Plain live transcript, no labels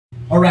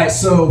All right,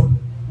 so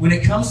when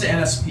it comes to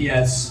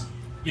NSPS,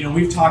 you know,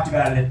 we've talked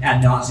about it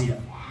ad nauseum,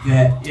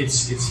 that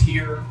it's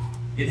here,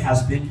 it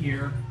has been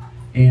here,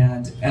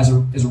 and as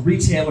a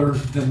retailer,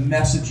 the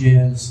message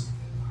is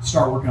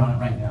start working on it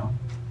right now.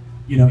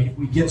 You know, if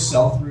we get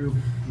sell-through,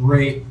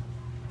 great,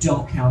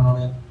 don't count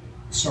on it,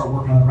 start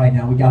working on it right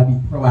now. We got to be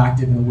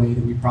proactive in a way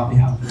that we probably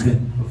haven't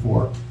been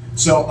before.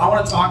 So I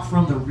want to talk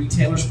from the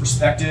retailer's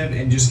perspective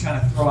and just kind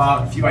of throw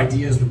out a few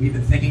ideas that we've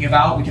been thinking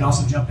about. We can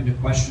also jump into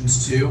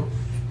questions too.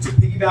 To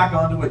piggyback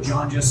onto what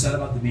John just said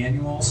about the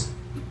manuals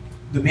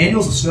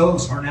of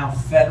stoves are now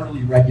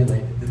federally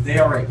regulated, that they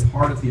are a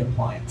part of the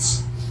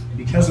appliance. And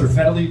because they're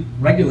federally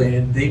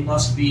regulated, they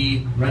must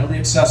be readily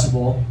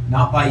accessible,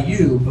 not by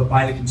you, but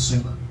by the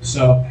consumer.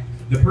 So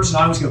the person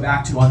I always go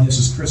back to on this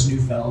is Chris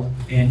Neufeld,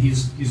 and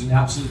he's an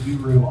absolute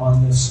guru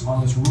on this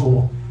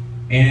rule.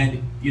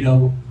 And you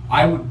know,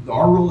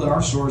 our rule at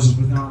our stores is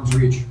within arm's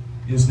reach,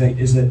 is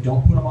that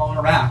don't put them all in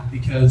a rack,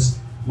 because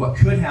what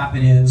could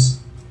happen is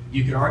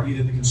you could argue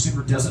that the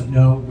consumer doesn't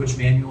know which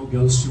manual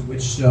goes to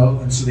which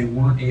stove, and so they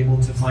weren't able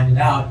to find it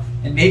out.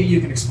 And maybe you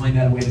can explain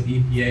that away to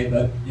the EPA,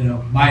 but you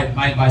know, my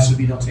advice would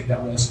be don't take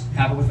that risk.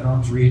 Have it within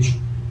arm's reach.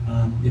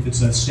 If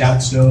it's a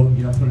static stove,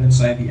 you know, put it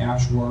inside the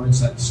ash drawer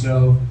inside the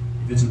stove.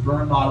 If it's a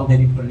burn model,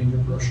 maybe put it in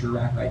your grocery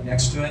rack right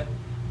next to it.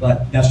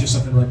 But that's just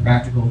something really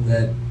practical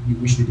that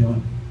we should be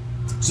doing.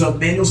 So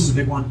manuals is a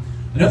big one.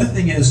 Another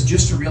thing is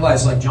just to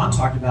realize, like John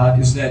talked about,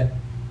 is that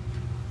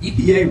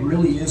EPA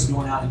really is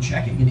going out and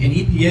checking, and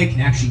EPA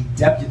can actually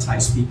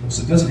deputize people.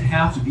 So it doesn't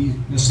have to be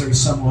necessarily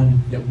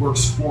someone that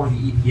works for the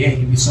EPA. It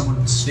can be someone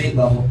at the state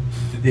level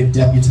that they've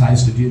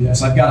deputized to do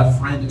this. I've got a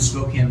friend in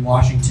Spokane,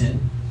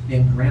 Washington,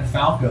 named Grant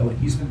Falco, and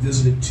he's been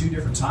visited 2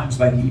 different times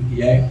by the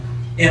EPA.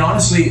 And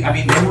honestly, I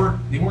mean,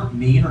 they weren't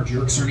mean or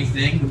jerks or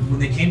anything. When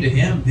they came to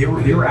him, they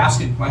were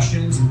asking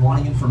questions and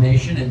wanting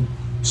information, and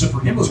so for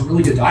him it was a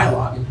really good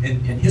dialogue.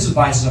 And his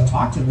advice as I've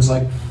talked to him is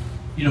like,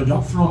 you know,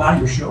 don't throw them out of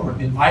your showroom.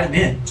 Invite them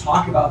in.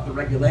 Talk about the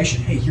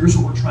regulation. Hey, here's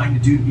what we're trying to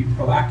do to be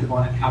proactive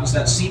on it. How does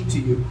that seem to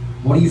you?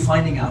 What are you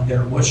finding out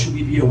there? What should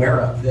we be aware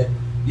of? That,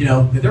 you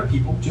know, that they're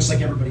people just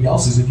like everybody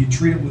else is. If you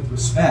treat them with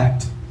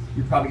respect,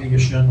 you're probably going to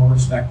get shown more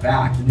respect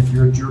back than if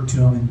you're a jerk to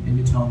them and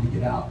you tell them to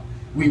get out.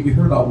 We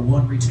heard about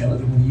one retailer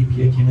that when the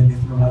EPA came in, they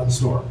threw them out of the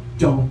store.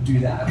 Don't do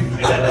that.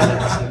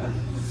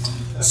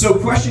 So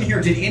question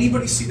here, did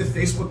anybody see the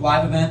Facebook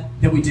Live event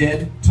that we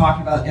did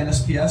talking about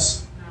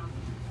NSPS?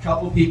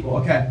 Couple people,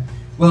 okay.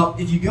 Well,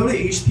 if you go to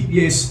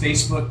HPBA's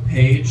Facebook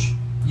page,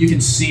 you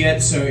can see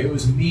it. So it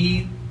was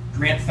me,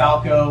 Grant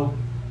Falco,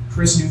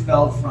 Chris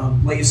Neufeld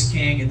from Blaze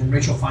King, and then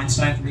Rachel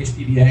Feinstein from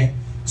HPBA.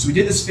 So we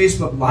did this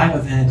Facebook Live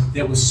event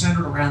that was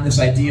centered around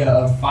this idea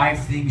of 5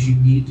 things you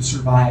need to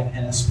survive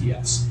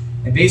NSPS.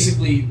 And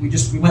basically,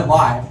 we went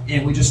live,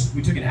 and we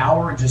took an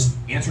hour and just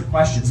answered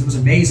questions. It was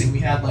amazing. We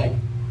had like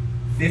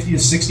 50 to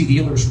 60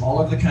 dealers from all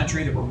over the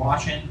country that were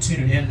watching,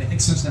 tuning in, and I think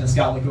since then it's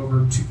got like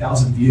over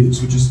 2,000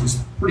 views, which is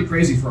pretty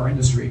crazy for our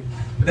industry.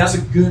 But that's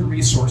a good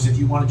resource if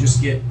you want to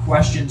just get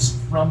questions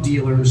from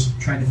dealers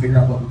trying to figure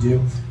out what we do.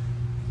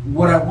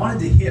 What I wanted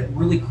to hit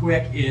really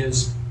quick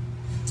is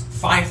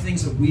 5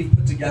 things that we've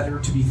put together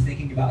to be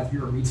thinking about if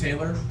you're a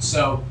retailer.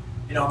 So,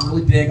 you know, I'm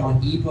really big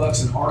on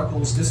ebooks and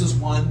articles. This is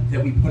one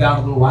that we put out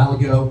a little while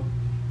ago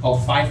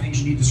called 5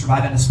 Things You Need to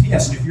Survive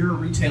NSPS. And if you're a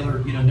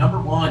retailer, you know,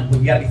 number one, what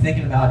you got to be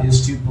thinking about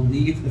is to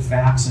believe the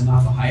facts and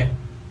not the hype.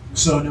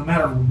 So no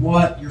matter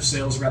what your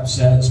sales rep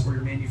says or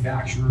your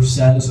manufacturer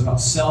says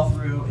about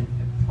sell-through and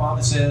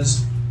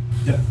promises,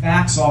 the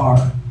facts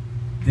are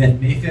that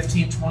May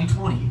 15,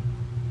 2020,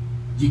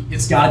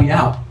 it's got to be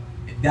out.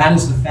 That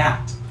is the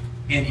fact.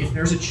 And if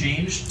there's a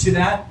change to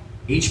that,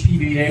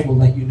 HPBA will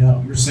let you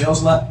know. Your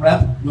sales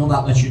rep will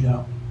not let you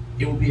know.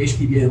 It will be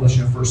HPBA that lets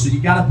you know first. So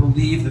you got to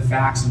believe the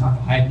facts and not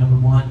the hype, number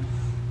one.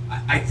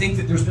 I think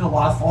that there's been a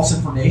lot of false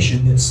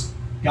information that's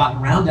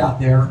gotten around out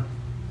there.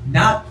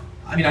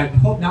 I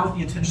hope not with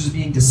the intentions of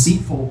being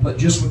deceitful, but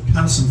just with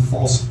kind of some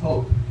false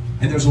hope.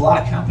 And there's a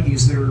lot of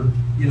companies that are,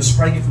 you know,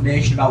 spreading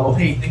information about, well,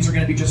 hey, things are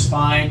going to be just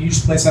fine. You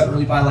just place that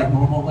early buy like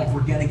normal, like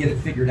we're going to get it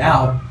figured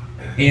out.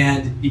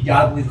 And you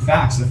got to believe the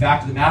facts. The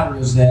fact of the matter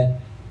is that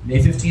May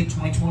 15,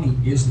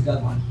 2020 is the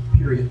deadline,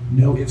 period.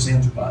 No ifs,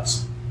 ands, or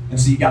buts. And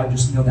so you got to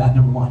just know that,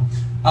 number one.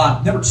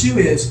 Number two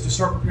is to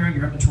start preparing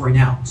your inventory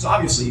now. So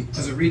obviously,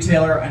 as a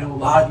retailer, I know a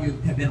lot of you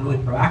have been really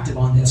proactive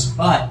on this,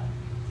 but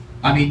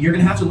I mean, you're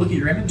going to have to look at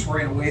your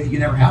inventory in a way that you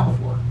never have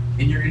before.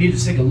 And you're going to need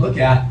to take a look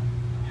at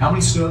how many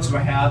stoves do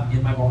I have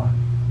in my barn?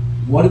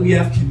 What do we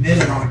have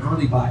committed on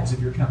early buys if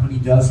your company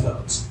does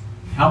those?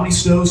 How many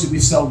stoves did we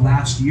sell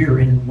last year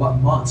and in what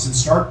months? And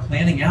start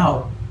planning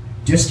out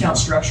discount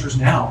structures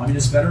now. I mean,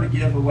 it's better to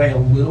give away a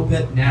little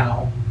bit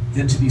now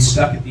than to be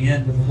stuck at the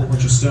end with a whole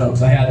bunch of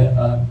stoves. I had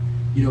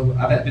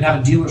I've been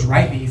having dealers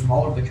write me from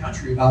all over the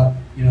country about,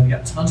 you know, they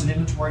got tons of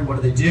inventory, what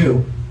do they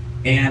do?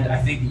 And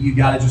I think that you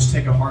got to just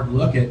take a hard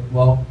look at,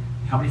 well,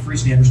 how many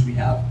freestanders do we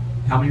have?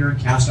 How many are in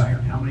cast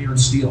iron? How many are in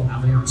steel? How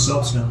many are in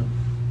soapstone?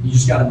 You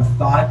just got to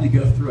methodically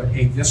go through it.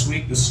 Hey, this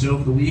week, the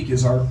stove of the week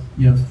is our,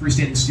 you know,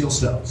 freestanding steel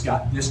stove. It's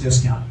got this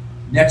discount.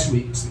 Next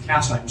week, it's the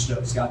cast iron stove.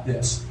 It's got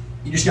this.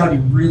 You just got to be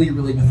really,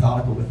 really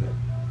methodical with it.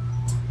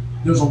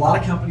 There's a lot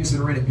of companies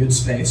that are in a good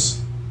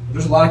space. But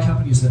there's a lot of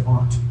companies that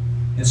aren't.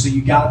 And so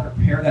you got to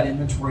prepare that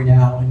inventory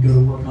now and go to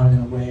work on it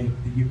in a way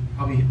that you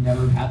probably have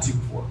never had to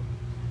before.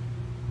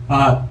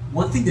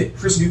 One thing that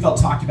Chris Neufeld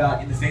talked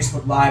about in the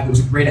Facebook Live that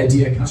was a great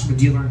idea, it comes from a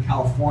dealer in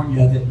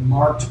California that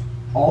marked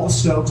all the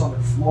stoves on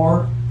their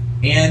floor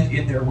and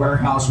in their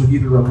warehouse with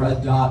either a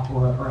red dot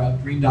or a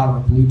green dot or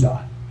a blue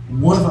dot.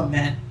 And one of them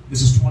meant,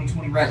 this is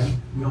 2020 ready,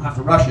 we don't have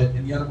to rush it,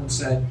 and the other one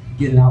said,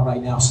 get it out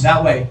right now. So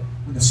that way,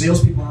 when the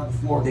salespeople are on the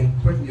floor, they can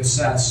quickly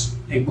assess,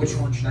 hey, which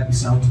one should I be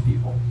selling to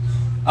people?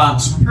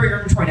 So prepare your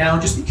inventory now,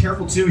 and just be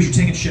careful too as you're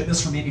taking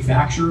shipments from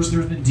manufacturers.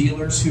 There's been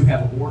dealers who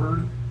have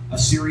ordered a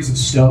series of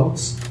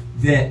stoves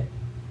that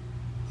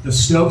the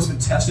stove has been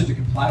tested to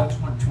comply with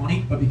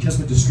 2020, but because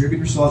the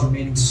distributor still has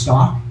remaining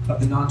stock of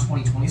the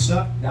non-2020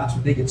 stuff, that's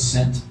what they get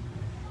sent.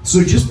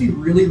 So just be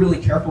really, really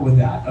careful with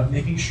that, of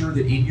making sure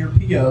that in your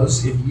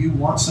POs, if you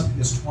want something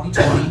that's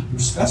 2020, you're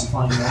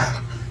specifying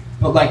that.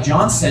 But like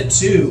John said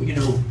too, you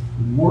know,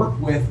 work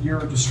with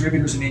your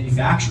distributors and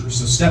manufacturers.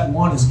 So step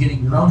one is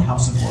getting your own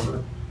house in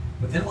order.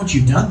 But then once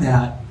you've done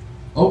that,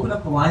 open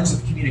up the lines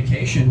of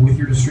communication with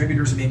your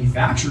distributors and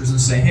manufacturers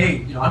and say, hey,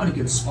 you know, I'm in a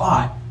good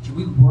spot. Can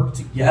we work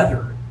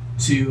together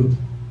to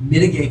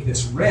mitigate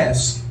this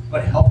risk,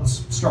 but help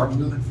us start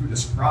moving through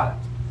this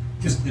product?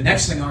 Because the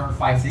next thing on our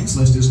 5 things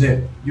list is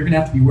that you're going to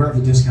have to be aware of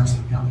the discounts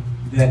that are coming.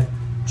 That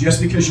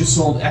just because you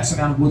sold X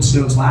amount of wood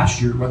stoves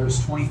last year, whether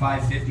it's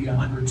 25, 50,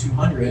 100,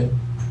 200,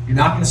 you're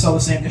not going to sell the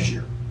same this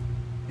year.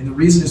 And the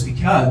reason is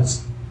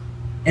because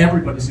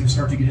everybody's going to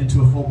start to get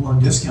into a full-blown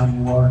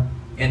discounting war.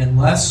 And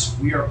unless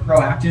we are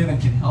proactive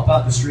and can help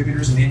out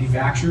distributors and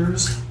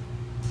manufacturers,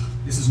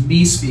 this is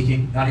me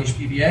speaking, not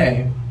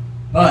HPBA,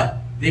 but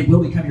they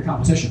will become your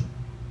competition.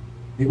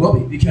 They will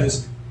be,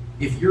 because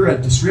if you're a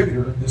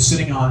distributor that's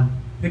sitting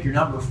on, pick your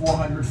number,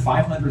 400,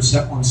 500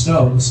 step-on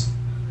stoves,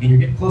 and you're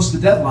getting close to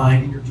the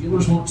deadline and your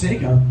dealers won't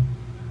take them,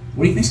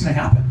 what do you think is going to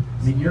happen?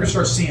 I mean, you're going to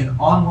start seeing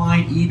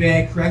online,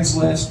 eBay,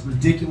 Craigslist,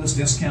 ridiculous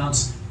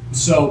discounts.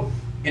 So,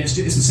 and it's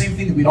the same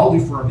thing that we'd all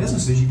do for our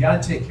businesses. You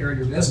got to take care of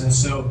your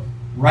business. So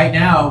right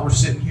now, we're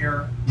sitting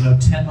here,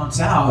 10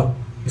 months out.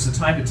 It's the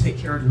time to take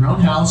care of your own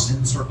house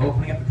and start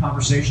opening up the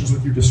conversations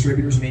with your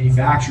distributors and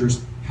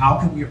manufacturers. How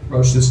can we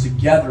approach this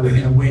together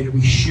in a way that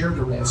we share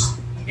the risk?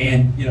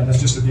 And that's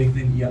just a big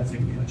thing that you got to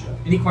take advantage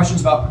of. Any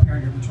questions about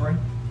preparing your inventory?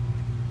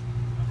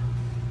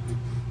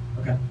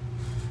 Okay.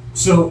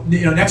 So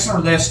next on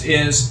our list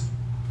is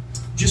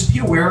just be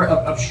aware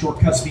of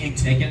shortcuts being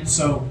taken.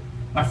 So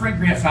my friend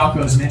Grant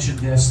Falco has mentioned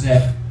this,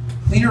 that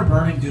cleaner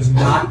burning does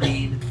not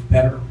mean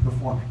better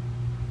performing.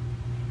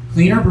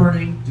 Cleaner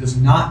burning does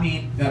not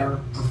mean better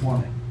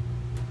performing.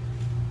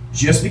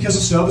 Just because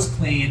a stove is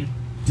clean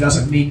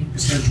doesn't mean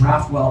it's going to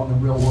draft well in the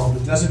real world.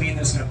 It doesn't mean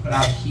that it's going to put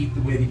out heat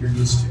the way that you're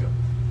used to.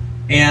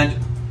 And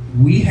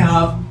we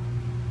have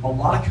a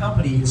lot of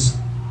companies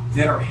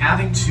that are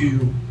having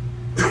to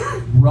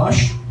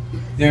rush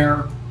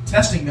their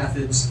testing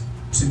methods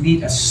to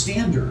meet a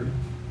standard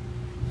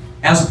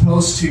as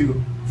opposed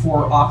to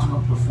for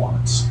optimum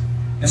performance.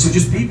 And so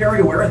just be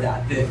very aware of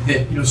that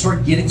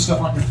start getting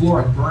stuff on your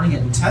floor and burning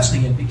it and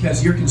testing it,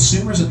 because your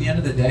consumers at the end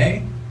of the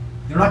day,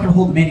 they're not going to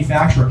hold the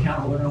manufacturer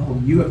accountable, they're going to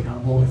hold you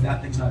accountable if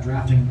that thing's not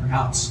drafting in their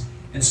house.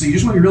 And so you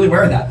just want to be really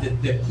aware of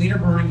that cleaner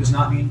burning does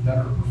not mean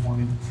better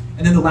performing.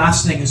 And then the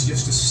last thing is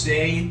just to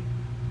stay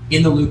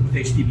in the loop with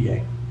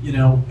HPBA.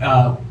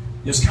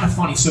 It's kind of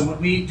funny. So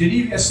did any of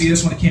you guys see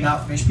this when it came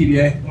out from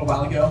HPBA a little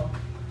while ago?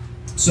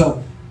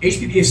 So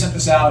HPBA sent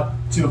this out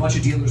to a bunch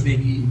of dealers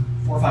maybe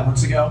 4 or 5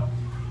 months ago.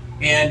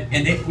 And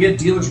we had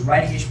dealers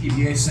writing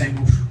HPBA saying,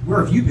 well,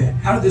 where have you been?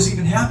 How did this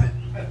even happen?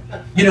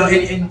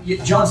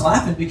 And John's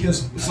laughing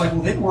because it's like,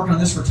 well, they've been working on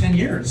this for 10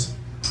 years.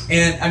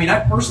 And I mean,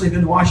 I've personally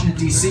been to Washington,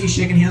 D.C.,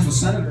 shaking hands with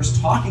senators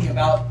talking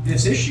about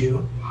this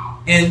issue.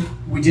 And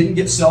we didn't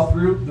get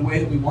sell-through the way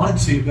that we wanted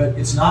to, but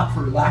it's not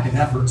for lack of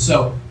effort.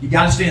 So you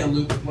got to stay in the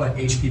loop with what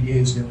HPBA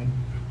is doing.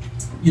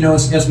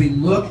 As we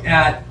look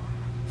at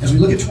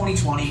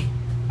 2020,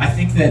 I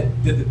think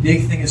that the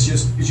big thing is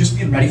just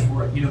being ready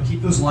for it.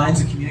 Keep those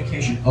lines of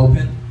communication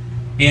open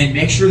and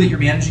make sure that you're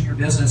managing your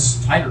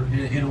business tighter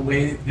in a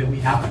way that we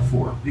haven't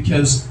before.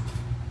 Because,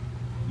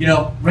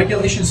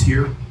 regulation's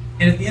here,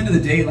 and at the end of the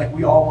day, like,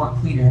 we all want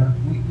clean air.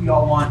 We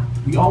all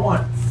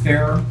want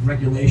fair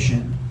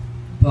regulation,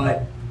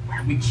 but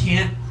we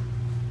can't.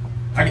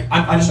 I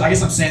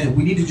guess I'm saying that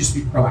we need to just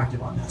be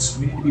proactive on this.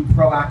 We need to be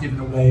proactive in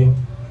a way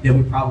that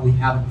we probably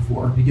haven't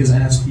before, because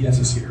NSPS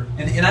is here.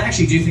 And I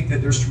actually do think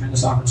that there's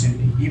tremendous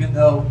opportunity, even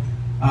though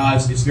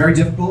it's very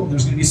difficult.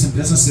 There's going to be some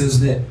businesses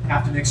that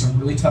have to make some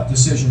really tough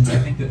decisions. I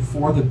think that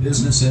for the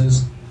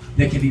businesses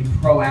that can be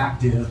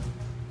proactive,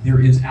 there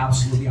is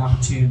absolutely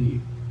opportunity,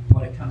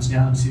 but it comes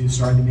down to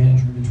starting to manage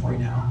your inventory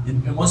now.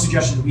 And one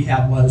suggestion that we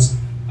had was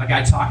a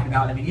guy talking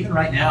about, even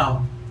right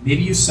now,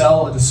 maybe you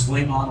sell a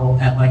display model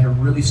at like a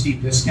really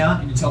steep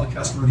discount and you tell the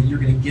customer that you're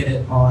going to get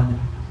it on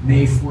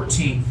May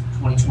 14th,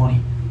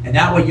 2020. And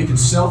that way you can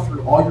sell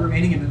through all your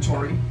remaining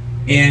inventory,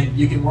 And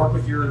you can work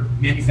with your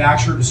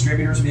manufacturer,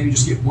 distributors, maybe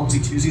just get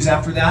onesie-twosies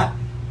after that,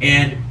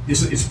 and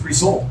it's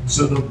pre-sold.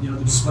 So the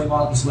display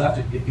model that's left,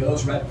 it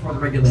goes right before the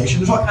regulation.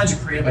 There's all kinds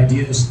of creative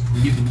ideas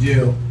that you can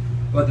do,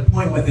 but the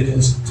point with it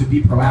is to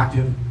be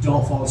proactive.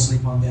 Don't fall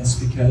asleep on this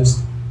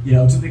because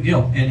it's a big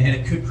deal, and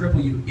it could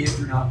cripple you if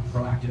you're not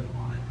proactive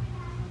on it.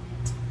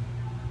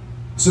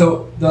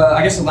 So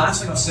I guess the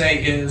last thing I'll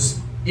say is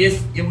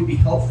if it would be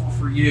helpful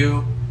for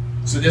you.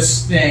 So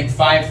this thing,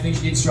 5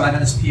 things you need to drive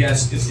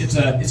NSPS, it's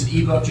an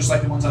ebook just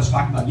like the ones I was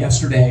talking about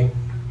yesterday.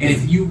 And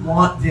if you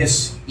want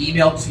this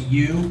emailed to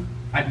you,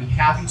 I'd be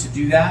happy to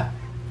do that.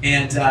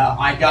 And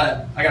I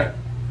got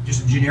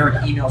just a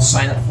generic email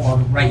sign up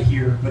form right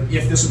here. But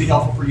if this would be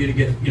helpful for you to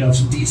get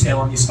some detail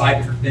on these 5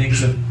 different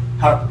things of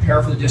how to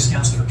prepare for the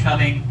discounts that are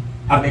coming,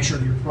 how to make sure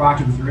that you're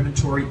proactive with your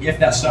inventory, if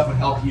that stuff would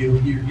help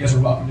you, you guys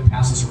are welcome to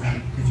pass this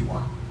around if you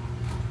want.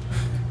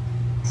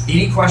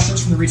 Any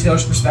questions from the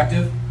retailer's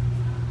perspective?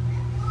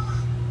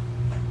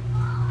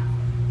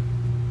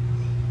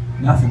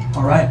 Nothing.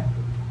 All right.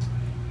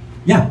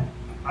 Yeah.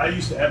 I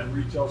used to have a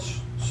retail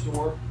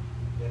store,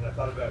 and I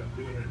thought about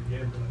doing it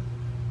again, but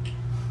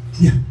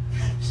yeah.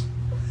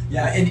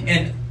 Yeah,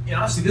 and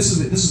honestly, this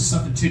is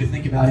something too to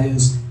think about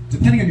is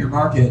depending on your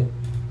market,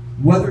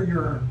 whether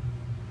you're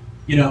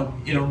in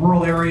a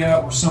rural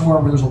area or somewhere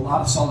where there's a lot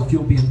of solid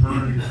fuel being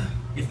burned,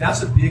 if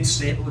that's a big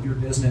staple of your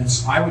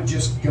business, I would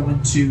just go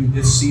into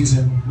this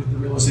season with the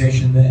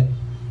realization that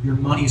your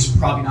money's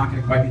probably not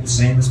going to quite be the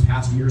same as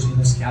past years in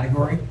this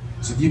category.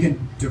 So if you can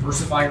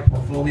diversify your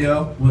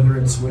portfolio, whether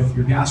it's with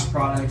your gas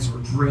products or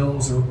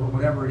grills or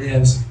whatever it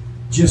is,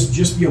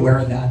 just be aware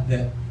of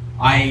that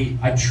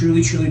I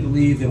truly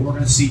believe that we're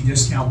going to see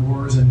discount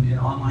wars and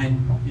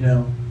online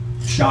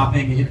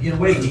shopping in a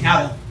way that we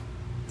haven't.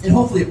 And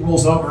hopefully it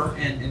rolls over.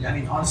 And I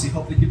mean, honestly,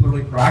 hopefully people are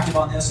really proactive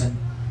on this and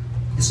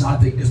it's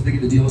not as big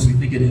of a deal as we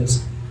think it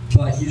is.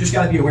 But you just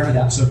got to be aware of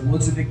that. So if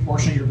wood's a big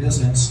portion of your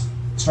business,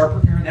 start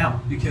preparing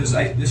now because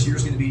this year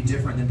is going to be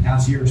different than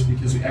past years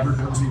because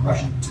everyone's going to be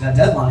rushing to that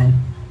deadline.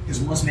 Because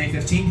once May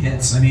 15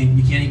 hits, I mean,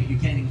 you can't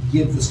even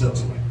give the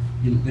stoves away.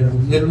 They're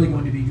literally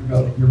going to be your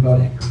boat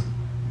anchor.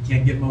 You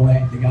can't give them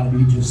away. They got to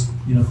be just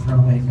thrown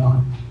away and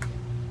gone.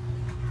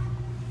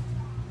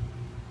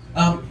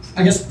 I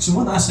guess so.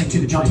 One last thing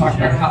too that John talked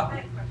about how.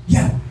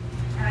 Yeah.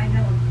 And I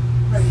know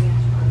what the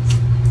answer is.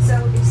 So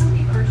if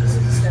somebody purchases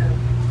a stove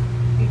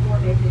before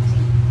May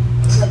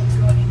 15th, like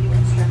it's going to new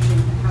construction,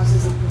 the house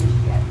isn't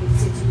finished yet, it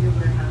sits in your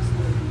warehouse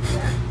waiting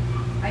for that.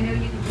 I know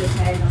you can put a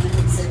tag on it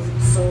that says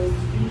it's sold.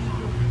 You need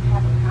to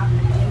have a copy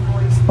of the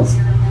invoice, the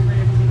serial number,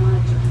 and everything on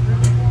it to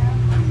prove that.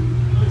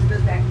 Because it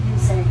goes back to you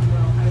saying,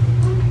 well, I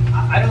didn't.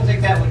 I don't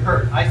think that would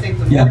hurt. I think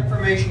the more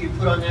information you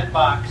put on that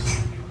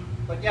box,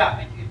 but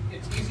yeah,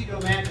 it's easy to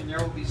imagine there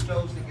will be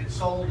stoves that get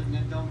sold and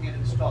then don't get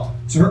installed.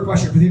 So her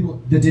question for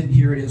people that didn't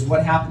hear it is,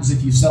 what happens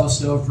if you sell a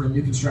stove for a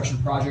new construction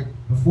project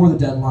before the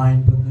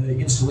deadline, but the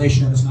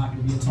installation of it's not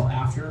going to be until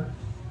after?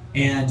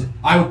 And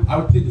I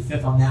would plead the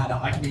fifth on that.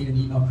 I can even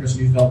email Chris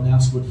Neufeld and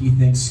ask what he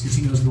thinks because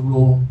he knows the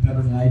rule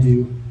better than I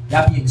do.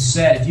 That being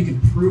said, if you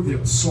can prove that it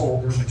was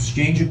sold, there's an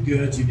exchange of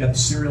goods, you've got the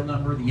serial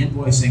number, the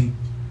invoicing,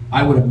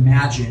 I would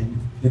imagine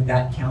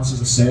that counts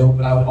as a sale.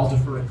 But I'll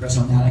defer to Chris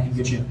on that. I can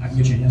get you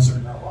an answer.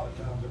 a lot of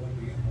times it won't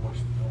be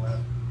invoiced until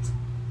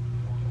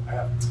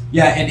after.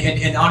 Yeah,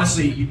 and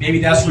honestly, maybe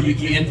that's where you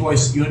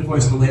invoice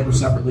the labor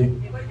separately.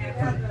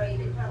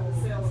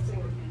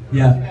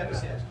 Yeah.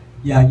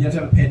 Yeah, you have to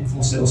have a paid in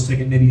full sales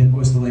ticket, maybe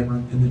invoice the labor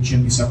and the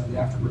chimney separately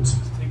afterwards.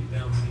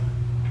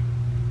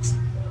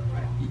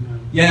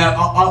 Yeah,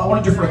 I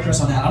want to defer to Chris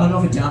on that. I don't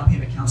know if a down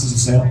payment counts as a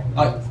sale.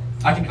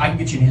 I can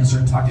get you an answer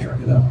and talk to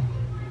Erica though.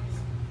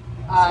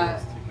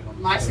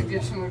 My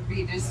suggestion would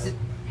be just to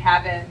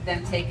have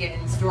them take it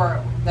and store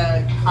it,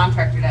 the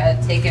contractor to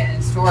take it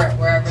and store it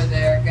wherever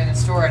they're going to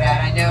store it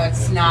at. I know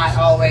it's not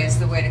always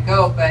the way to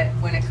go, but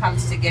when it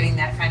comes to getting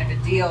that kind of a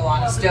deal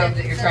on a stove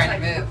that you're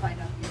trying to move.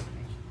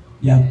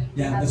 Yeah,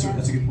 that's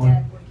a good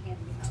point.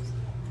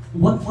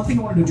 One thing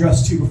I wanted to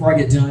address too before I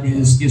get done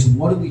is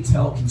what do we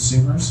tell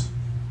consumers?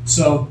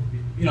 So,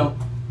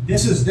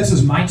 this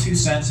is my 2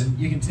 cents, and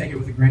you can take it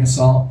with a grain of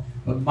salt.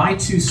 But my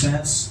 2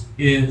 cents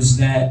is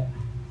that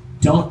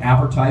don't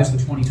advertise the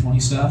 2020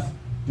 stuff.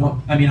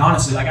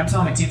 Honestly, I'm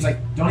telling my teams,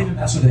 don't even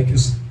mess with it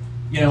because,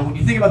 when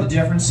you think about the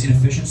difference in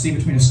efficiency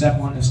between a step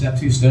 1 and a step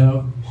 2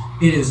 stove,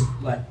 it is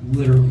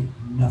literally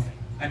nothing.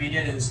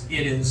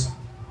 It is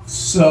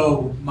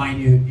so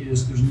minute.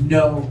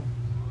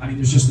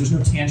 There's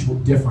no tangible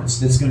difference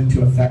that's going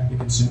to affect the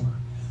consumer.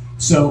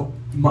 So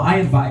my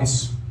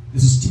advice,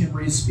 this is Tim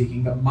Reed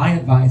speaking, but my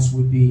advice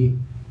would be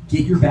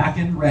get your back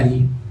end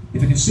ready.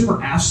 If a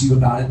consumer asks you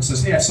about it and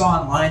says, hey, I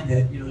saw online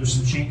that there's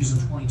some changes in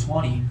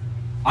 2020,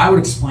 I would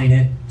explain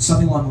it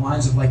something along the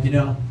lines of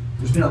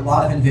there's been a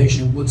lot of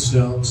innovation in wood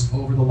stoves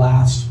over the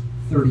last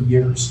 30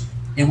 years.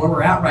 And where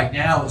we're at right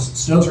now is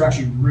stoves are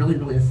actually really,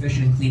 really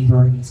efficient and clean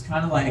burning. It's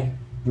kind of like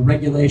the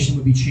regulation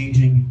would be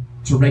changing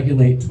to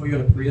regulate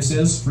Toyota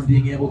Priuses from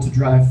being able to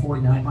drive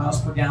 49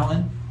 miles per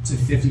gallon to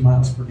 50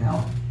 miles per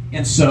gallon.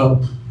 And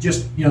so,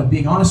 just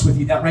being honest with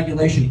you, that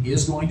regulation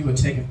is going to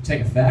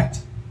take effect.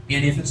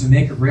 And if it's a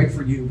make or break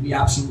for you, we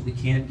absolutely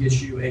can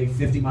get you a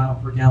 50 mile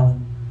per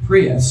gallon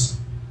Prius.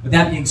 But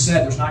that being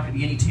said, there's not going to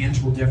be any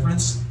tangible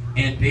difference.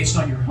 And based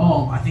on your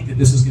home, I think that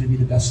this is going to be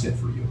the best fit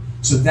for you.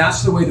 So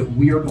that's the way that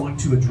we are going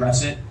to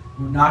address it.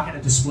 We're not going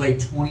to display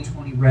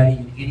 2020 ready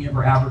in any of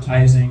our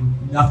advertising,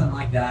 nothing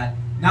like that.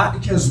 Not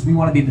because we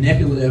want to be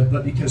manipulative,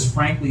 but because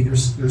frankly,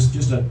 there's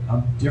just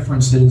a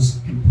difference that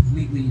is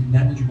completely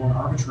negligible and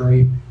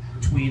arbitrary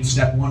between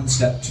step 1 and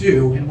step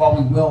 2. And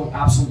while we will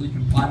absolutely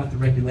comply with the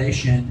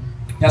regulation,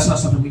 that's not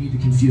something we need to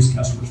confuse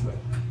customers with.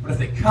 But if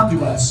they come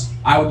to us,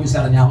 I would use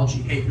that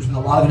analogy. Hey, there's been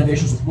a lot of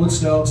innovations with wood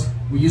stoves.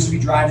 We used to be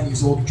driving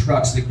these old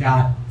trucks that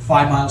got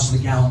 5 miles to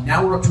the gallon.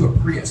 Now we're up to a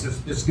Prius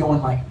that's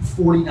going like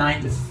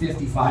 49 to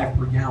 55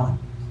 per gallon.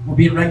 We're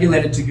being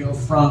regulated to go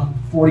from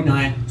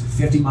 49 to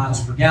 50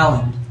 miles per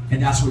gallon, and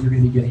that's what you're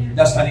going to be getting here.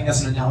 I think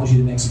that's an analogy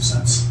that makes some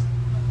sense.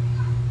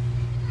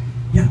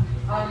 Yeah.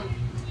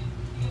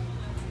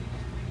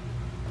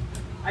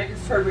 I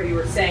just heard what you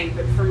were saying,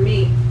 but for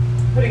me,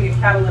 putting a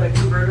catalytic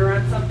converter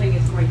on something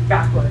is going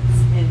backwards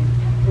in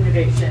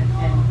innovation.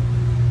 And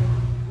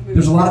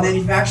there's a lot of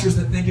manufacturers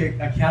that think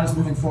a cat is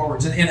moving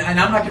forwards, and I'm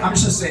just going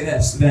to say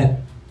this, that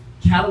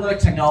catalytic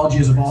technology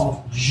has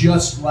evolved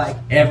just like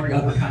every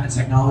other kind of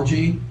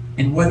technology,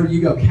 and whether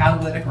you go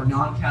catalytic or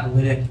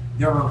non-catalytic,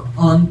 there are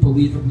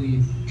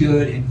unbelievably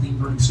good and clean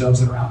burning stoves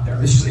that are out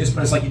there.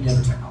 It's like any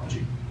other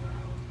technology.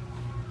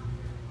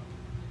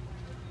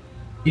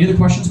 Any other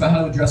questions about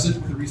how to address it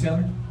with the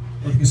retailer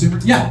or the consumer?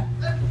 Yeah.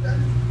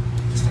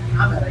 Just a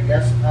comment, I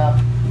guess.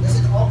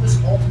 Isn't all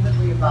this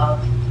ultimately about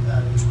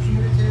it's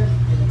punitive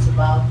and it's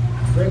about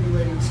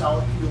regulating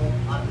solid fuel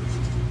out of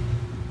existence?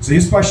 So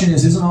his question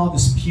is, isn't all of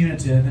this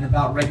punitive and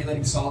about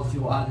regulating solid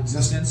fuel out of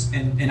existence?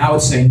 And I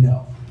would say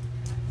no.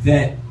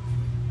 That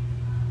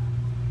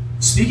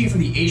speaking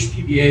from the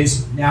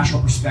HPBA's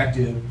national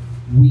perspective,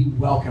 we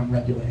welcome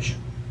regulation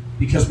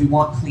because we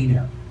want clean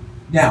air.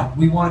 Now,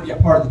 we want to be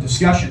a part of the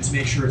discussion to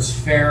make sure it's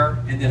fair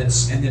and that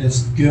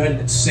it's good and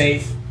it's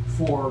safe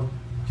for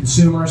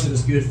consumers, that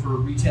it's good for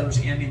retailers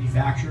and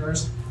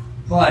manufacturers.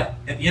 But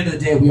at the end of the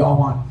day, we all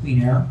want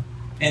clean air.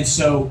 And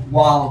so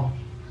while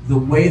the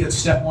way that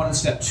step 1 and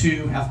step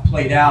 2 have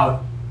played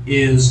out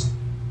is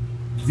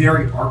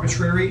very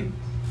arbitrary,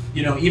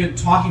 even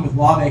talking with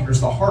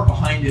lawmakers, the heart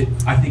behind it,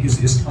 I think,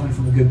 is coming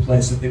from a good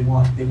place, that they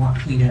want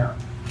clean air.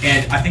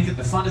 And I think that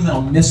the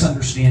fundamental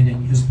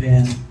misunderstanding has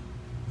been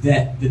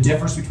that the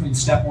difference between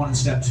step 1 and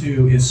step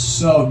 2 is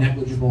so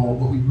negligible.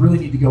 What we really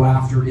need to go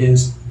after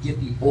is get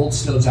the old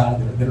stoves out of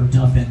there that are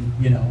dumping,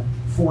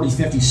 40,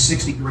 50,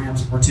 60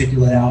 grams of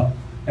particulate out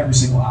every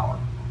single hour.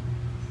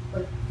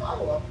 But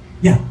follow up.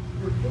 Yeah.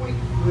 Your point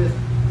with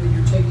that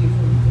you're taking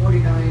from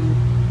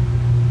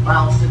 49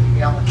 miles to the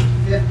gallon to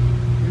 50,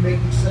 you're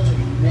making such a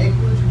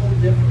negligible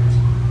difference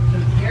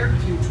compared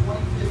to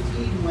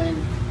 2015 when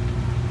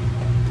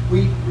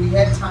we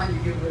had time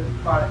to get rid of the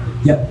product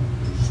that was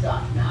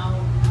stock. Now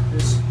we're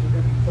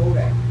going to be code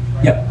active,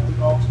 right? Yep. I think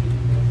all going to be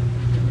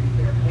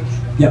fair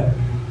portion of Yep.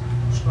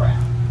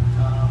 scrap.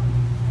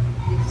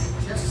 It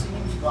just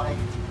seems like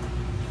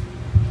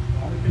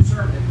on the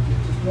conservative,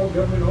 it's just more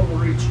government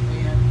overreach.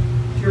 And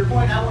to your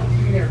point, I want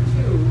clean air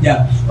too.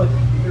 Yeah. But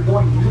you're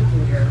going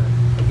nuclear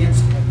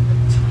against a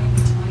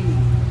tiny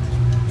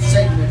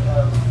segment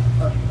of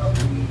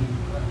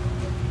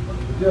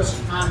the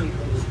U.S. economy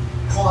that is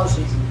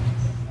causing.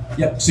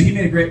 Yep. So he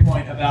made a great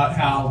point about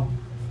how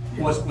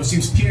what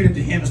seems punitive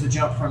to him is the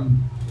jump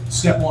from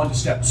step 1 to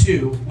step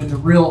 2,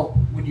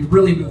 when you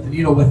really move the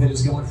needle with it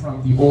is going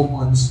from the old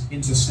ones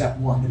into step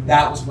 1. And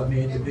that was what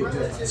made the big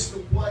difference.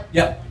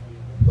 Yep.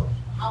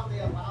 How they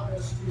allowed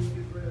us to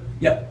get rid of.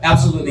 Yep,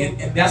 absolutely.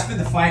 And that's been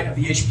the fight of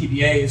the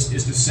HPBA is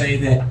to say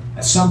that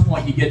at some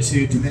point you get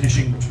to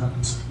diminishing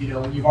returns.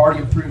 When you've already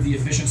improved the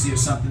efficiency of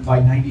something by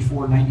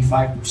 94,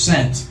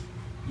 95%,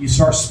 you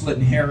start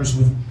splitting hairs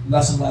with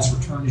less and less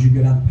return as you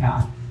go down the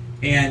path.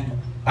 And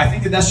I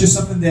think that that's just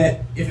something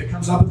that if it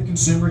comes up with the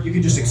consumer, you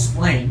can just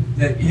explain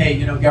that,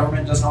 hey,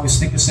 government doesn't always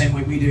think the same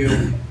way we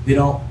do. They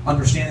don't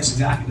understand this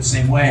exactly the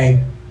same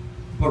way.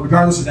 But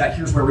regardless of that,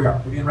 here's where we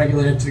are. We're being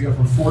regulated to go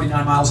from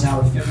 49 miles an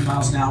hour to 50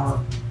 miles an hour.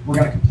 We're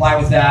going to comply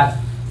with that.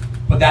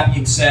 But that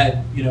being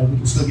said, we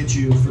can still get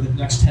you for the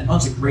next 10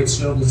 months a great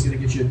stove that's going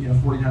to get you,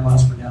 49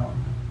 miles per gallon.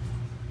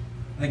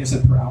 I think I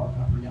said per hour,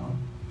 not per gallon.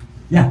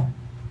 Yeah.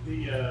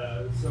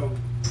 So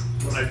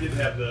when I did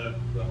have the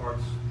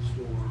Hearts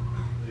store,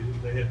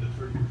 they had the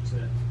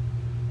 30%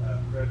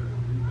 credit or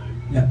rebate.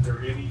 Yeah. Is there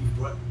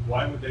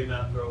why would they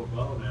not throw a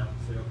bone out and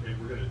say, okay,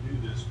 we're going to do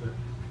this, but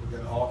we're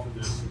going to offer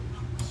this so that you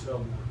can sell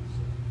more of this?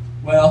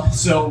 Well,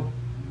 so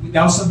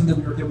that was something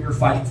that we were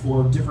fighting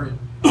for, different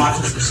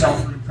options for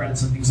sell-through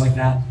credits and things like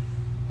that.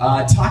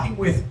 Talking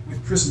with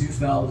Chris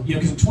Neufeld,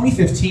 because in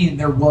 2015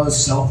 there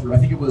was sell-through. I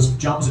think it was,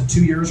 John, was it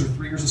 2 years or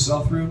 3 years of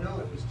sell-through? No,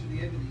 it was to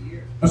the end of the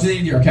year. Oh, to the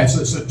end of the year. Okay,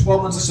 so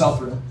 12 months of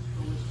sell-through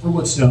for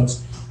wood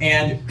stoves.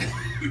 And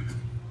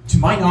to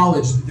my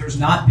knowledge, there's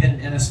not been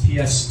an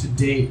NSPS to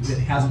date that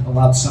hasn't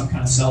allowed some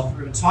kind of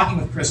sell-through. And talking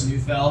with Chris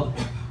Neufeld,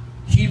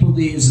 he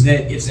believes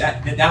that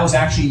that was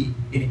actually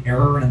an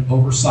error and an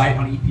oversight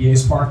on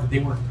EPA's part, that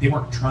they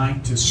weren't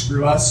trying to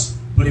screw us,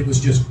 but it was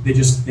just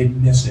they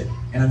missed it.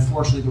 And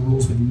unfortunately, the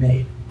rule's been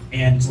made,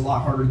 and it's a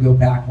lot harder to go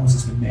back once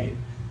it's been made.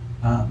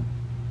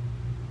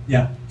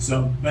 Yeah.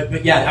 So,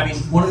 but yeah, I mean,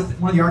 one of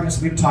the arguments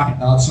that we've been talking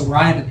about. So where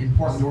I am in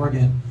Portland,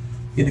 Oregon,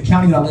 in the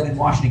county that I live in,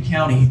 Washington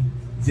County,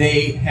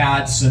 they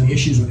had some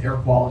issues with air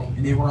quality,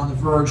 and they were on the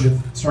verge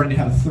of starting to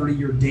have a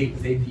 30-year date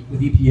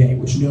with EPA,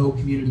 which no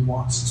community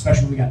wants,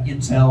 especially when we got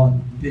Intel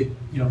and big,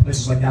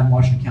 places like that in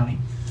Washington County.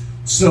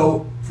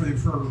 So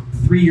for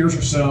 3 years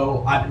or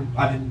so,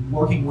 I've been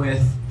working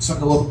with some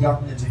of the local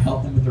government to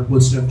help them with their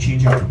wood stove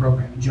changeout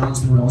program, and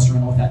John's been real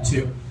instrumental with that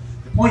too.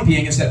 The point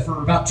being is that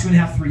for about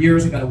 2.5, 3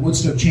 years, we've got a wood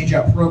stove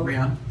changeout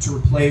program to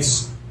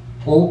replace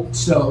old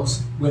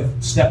stoves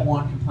with Step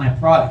 1 compliant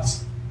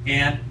products.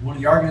 And one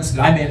of the arguments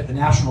that I made at the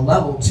national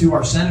level to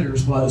our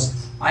senators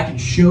was, I can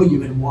show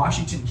you in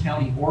Washington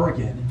County,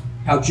 Oregon,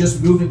 how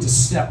just moving to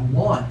Step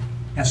 1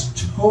 has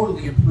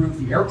totally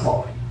improved the air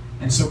quality.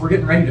 And so we're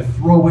getting ready to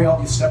throw away all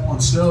these Step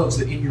 1 stoves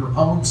that in your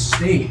own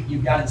state,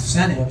 you've got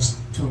incentives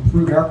to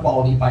improve air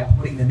quality by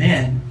putting them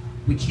in.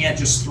 We can't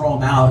just throw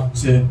them out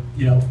to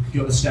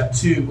go to Step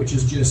 2, which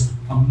is just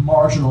a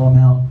marginal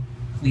amount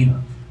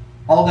cleaner.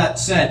 All that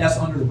said, that's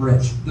under the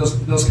bridge.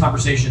 Those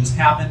conversations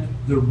happened.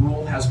 The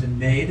rule has been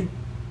made,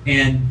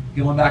 and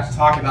going back to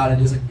talk about it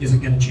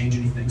isn't going to change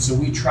anything. So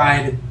we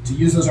tried to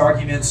use those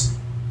arguments,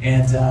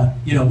 and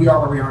we are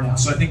where we are now.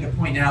 So I think the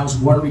point now is,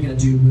 what are we going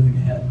to do moving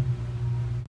ahead?